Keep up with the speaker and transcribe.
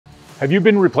Have you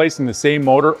been replacing the same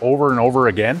motor over and over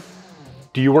again?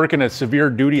 Do you work in a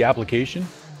severe duty application?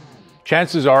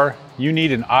 Chances are you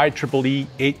need an IEEE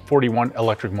 841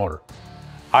 electric motor.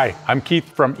 Hi, I'm Keith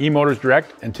from eMotors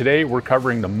Direct, and today we're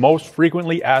covering the most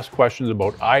frequently asked questions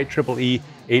about IEEE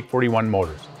 841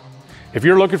 motors. If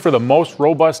you're looking for the most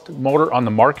robust motor on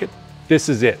the market, this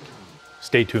is it.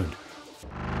 Stay tuned.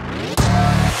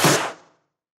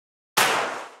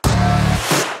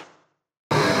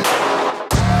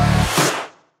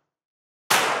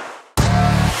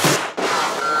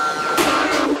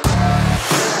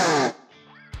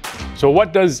 So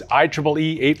what does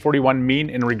IEEE 841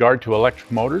 mean in regard to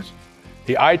electric motors?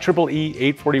 The IEEE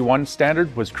 841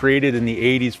 standard was created in the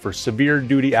 80s for severe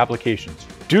duty applications.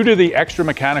 Due to the extra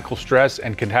mechanical stress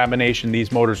and contamination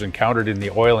these motors encountered in the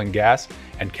oil and gas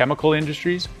and chemical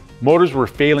industries, motors were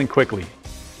failing quickly,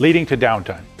 leading to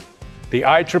downtime. The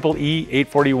IEEE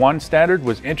 841 standard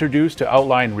was introduced to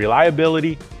outline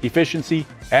reliability, efficiency,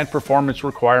 and performance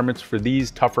requirements for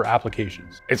these tougher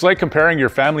applications. It's like comparing your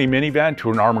family minivan to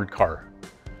an armored car.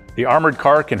 The armored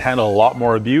car can handle a lot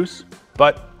more abuse,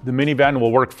 but the minivan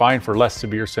will work fine for less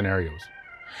severe scenarios.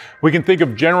 We can think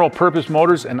of general purpose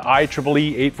motors and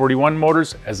IEEE 841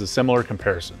 motors as a similar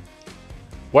comparison.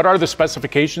 What are the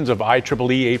specifications of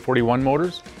IEEE 841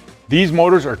 motors? These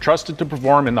motors are trusted to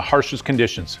perform in the harshest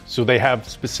conditions, so they have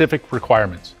specific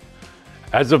requirements.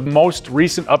 As of most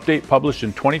recent update published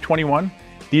in 2021,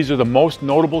 these are the most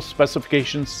notable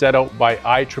specifications set out by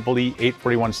IEEE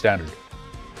 841 standard.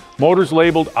 Motors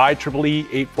labeled IEEE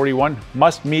 841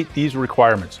 must meet these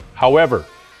requirements. However,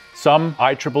 some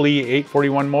IEEE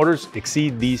 841 motors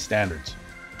exceed these standards.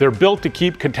 They're built to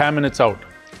keep contaminants out.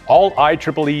 All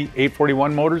IEEE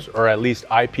 841 motors are at least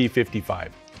IP55.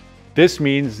 This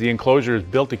means the enclosure is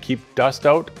built to keep dust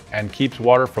out and keeps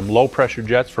water from low pressure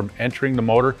jets from entering the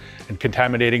motor and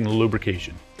contaminating the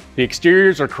lubrication. The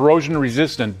exteriors are corrosion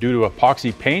resistant due to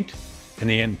epoxy paint, and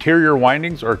the interior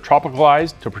windings are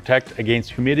tropicalized to protect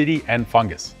against humidity and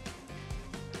fungus.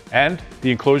 And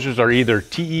the enclosures are either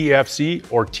TEFC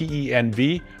or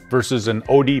TENV versus an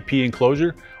ODP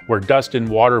enclosure where dust and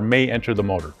water may enter the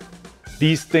motor.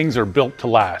 These things are built to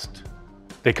last.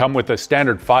 They come with a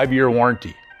standard 5-year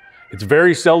warranty. It's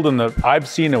very seldom that I've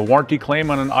seen a warranty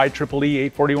claim on an IEEE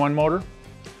 841 motor.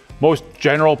 Most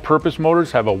general purpose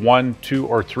motors have a 1, 2,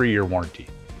 or 3-year warranty.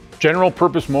 General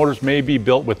purpose motors may be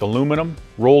built with aluminum,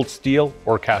 rolled steel,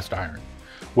 or cast iron,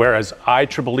 whereas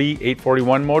IEEE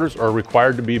 841 motors are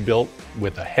required to be built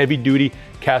with a heavy-duty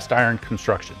cast iron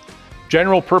construction.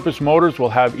 General purpose motors will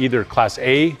have either Class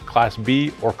A, Class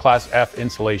B, or Class F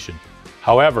insulation.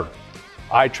 However,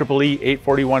 IEEE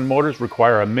 841 motors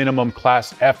require a minimum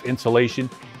Class F insulation,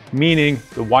 meaning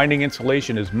the winding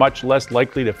insulation is much less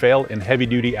likely to fail in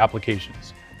heavy-duty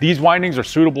applications. These windings are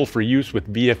suitable for use with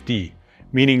VFD,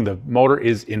 meaning the motor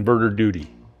is inverter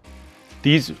duty.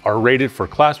 These are rated for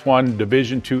Class 1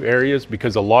 Division 2 areas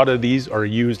because a lot of these are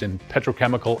used in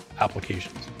petrochemical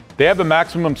applications. They have a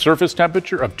maximum surface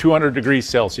temperature of 200 degrees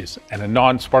Celsius and a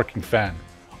non-sparking fan,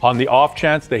 on the off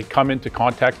chance they come into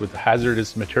contact with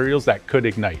hazardous materials that could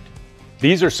ignite.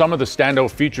 These are some of the standout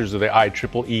features of the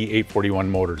IEEE 841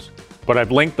 motors, but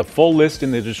I've linked the full list in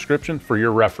the description for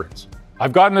your reference.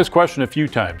 I've gotten this question a few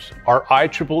times. Are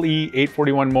IEEE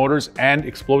 841 motors and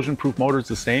explosion-proof motors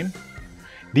the same?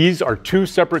 These are two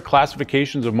separate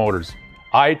classifications of motors.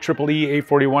 IEEE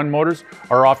 841 motors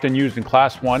are often used in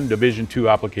Class 1 Division 2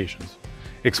 applications.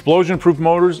 Explosion-proof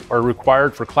motors are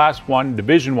required for Class 1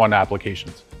 Division 1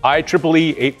 applications.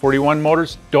 IEEE 841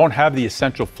 motors don't have the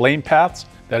essential flame paths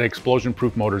that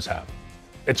explosion-proof motors have.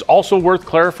 It's also worth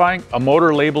clarifying, a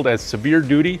motor labeled as severe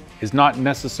duty is not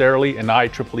necessarily an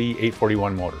IEEE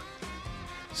 841 motor.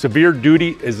 Severe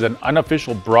duty is an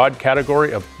unofficial broad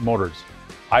category of motors.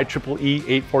 IEEE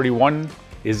 841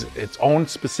 is its own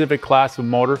specific class of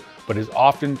motor, but is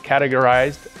often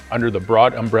categorized under the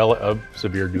broad umbrella of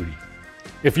severe duty.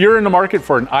 If you're in the market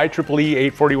for an IEEE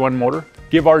 841 motor,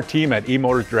 give our team at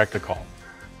eMotors Direct a call.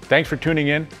 Thanks for tuning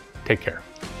in. Take care.